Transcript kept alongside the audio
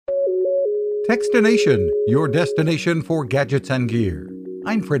Techstination, your destination for gadgets and gear.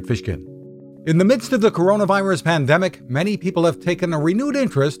 I'm Fred Fishkin. In the midst of the coronavirus pandemic, many people have taken a renewed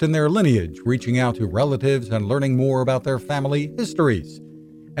interest in their lineage, reaching out to relatives and learning more about their family histories.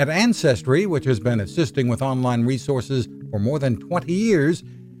 At Ancestry, which has been assisting with online resources for more than 20 years,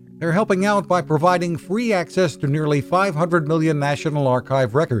 they're helping out by providing free access to nearly 500 million National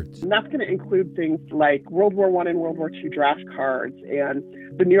Archive records. And that's going to include things like World War I and World War II draft cards and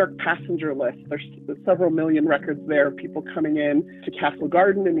the New York passenger list. There's several million records there, people coming in to Castle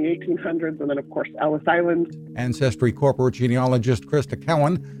Garden in the 1800s, and then, of course, Ellis Island. Ancestry corporate genealogist Krista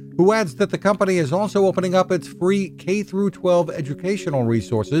Cowan, who adds that the company is also opening up its free K-12 educational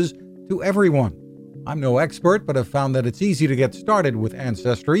resources to everyone. I'm no expert, but have found that it's easy to get started with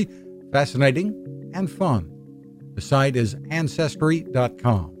Ancestry, fascinating and fun. The site is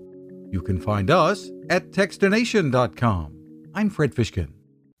Ancestry.com. You can find us at Techstination.com. I'm Fred Fishkin.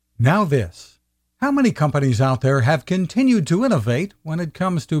 Now this. How many companies out there have continued to innovate when it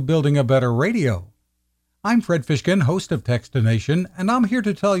comes to building a better radio? I'm Fred Fishkin, host of Techstination, and I'm here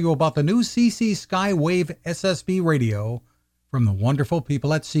to tell you about the new CC Skywave SSB radio from the wonderful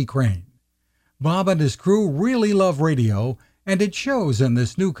people at C. Crane. Bob and his crew really love radio, and it shows in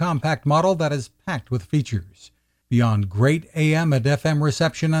this new compact model that is packed with features. Beyond great AM and FM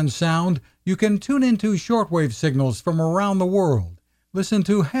reception and sound, you can tune into shortwave signals from around the world, listen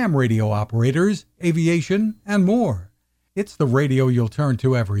to ham radio operators, aviation, and more. It's the radio you'll turn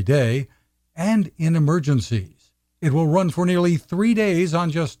to every day, and in emergencies. It will run for nearly 3 days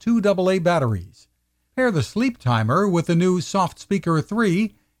on just 2 AA batteries. Pair the sleep timer with the new Soft Speaker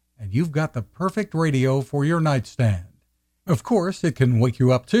 3, and you've got the perfect radio for your nightstand. Of course, it can wake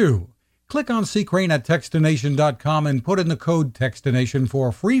you up too. Click on C. Crane at Techstination.com and put in the code Techstination for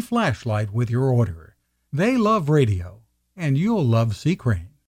a free flashlight with your order. They love radio, and you'll love C. Crane.